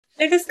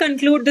Let us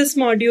conclude this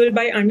module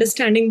by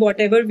understanding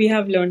whatever we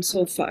have learned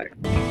so far.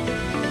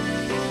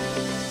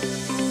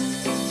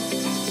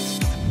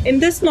 In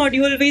this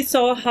module, we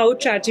saw how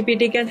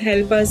ChatGPT can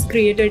help us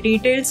create a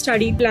detailed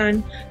study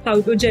plan, how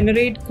to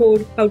generate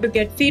code, how to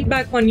get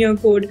feedback on your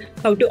code,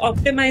 how to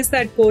optimize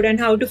that code, and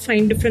how to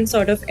find different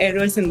sort of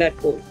errors in that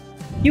code.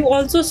 You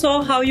also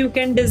saw how you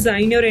can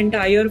design your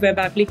entire web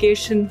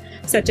application,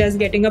 such as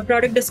getting a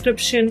product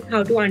description,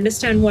 how to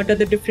understand what are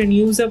the different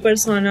user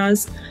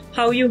personas,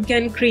 how you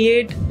can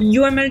create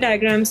UML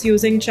diagrams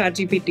using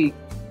ChatGPT.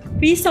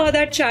 We saw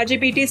that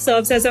ChatGPT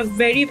serves as a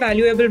very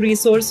valuable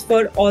resource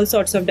for all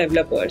sorts of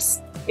developers.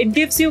 It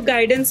gives you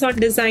guidance on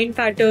design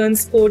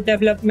patterns, code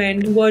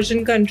development,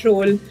 version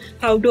control,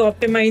 how to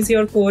optimize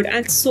your code,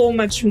 and so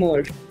much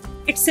more.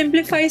 It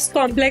simplifies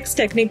complex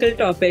technical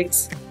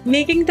topics,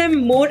 making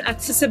them more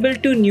accessible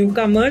to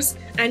newcomers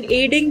and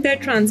aiding their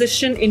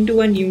transition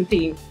into a new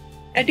team.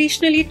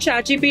 Additionally,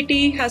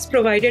 ChatGPT has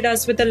provided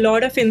us with a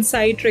lot of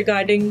insight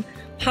regarding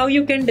how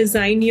you can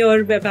design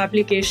your web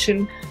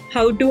application,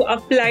 how to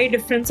apply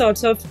different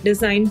sorts of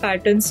design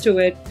patterns to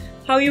it,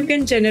 how you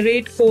can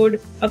generate code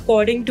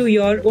according to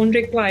your own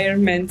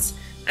requirements,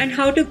 and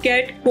how to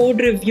get code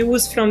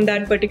reviews from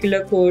that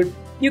particular code.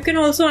 You can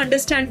also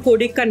understand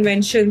coding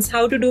conventions,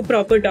 how to do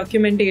proper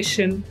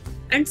documentation,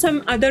 and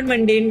some other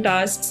mundane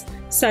tasks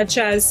such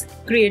as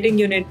creating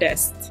unit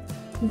tests.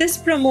 This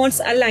promotes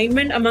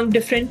alignment among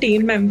different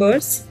team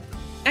members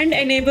and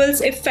enables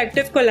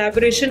effective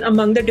collaboration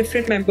among the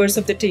different members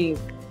of the team.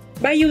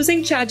 By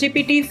using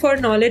ChatGPT for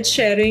knowledge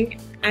sharing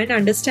and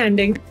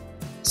understanding,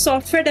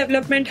 software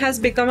development has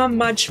become a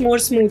much more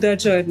smoother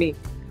journey.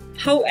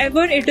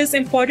 However, it is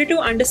important to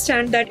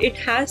understand that it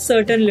has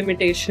certain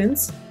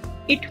limitations.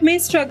 It may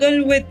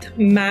struggle with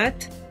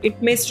math, it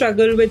may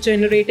struggle with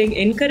generating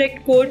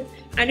incorrect code,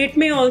 and it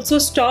may also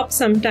stop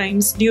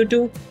sometimes due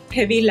to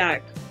heavy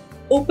lag.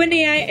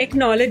 OpenAI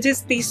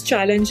acknowledges these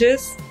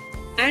challenges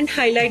and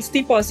highlights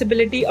the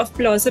possibility of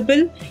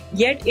plausible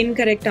yet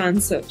incorrect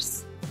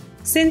answers.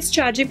 Since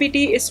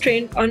ChatGPT is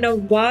trained on a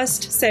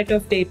vast set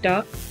of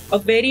data, a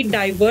very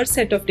diverse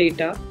set of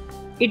data,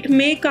 it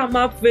may come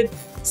up with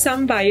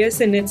some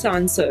bias in its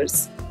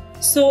answers.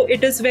 So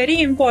it is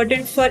very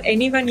important for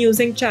anyone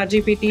using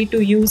ChatGPT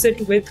to use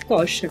it with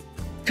caution.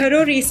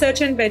 Thorough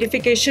research and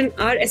verification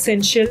are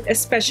essential,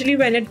 especially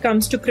when it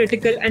comes to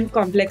critical and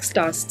complex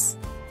tasks.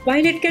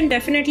 While it can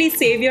definitely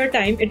save your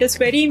time, it is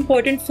very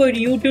important for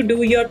you to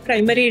do your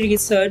primary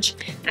research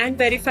and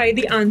verify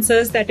the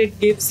answers that it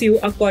gives you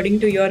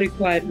according to your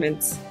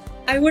requirements.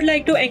 I would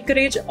like to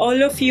encourage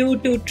all of you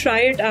to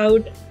try it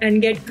out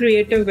and get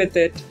creative with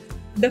it.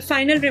 The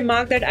final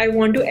remark that I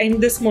want to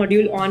end this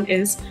module on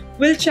is,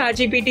 will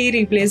ChatGPT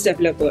replace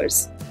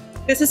developers?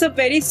 This is a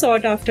very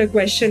sought after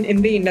question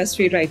in the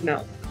industry right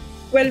now.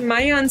 Well,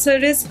 my answer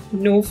is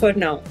no for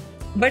now.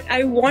 But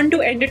I want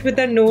to end it with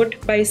a note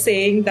by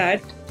saying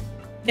that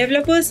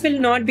developers will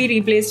not be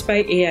replaced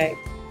by AI,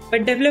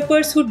 but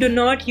developers who do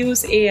not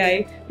use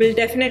AI will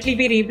definitely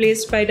be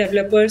replaced by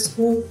developers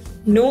who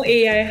know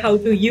AI, how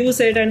to use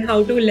it, and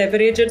how to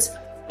leverage its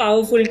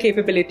powerful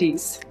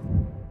capabilities.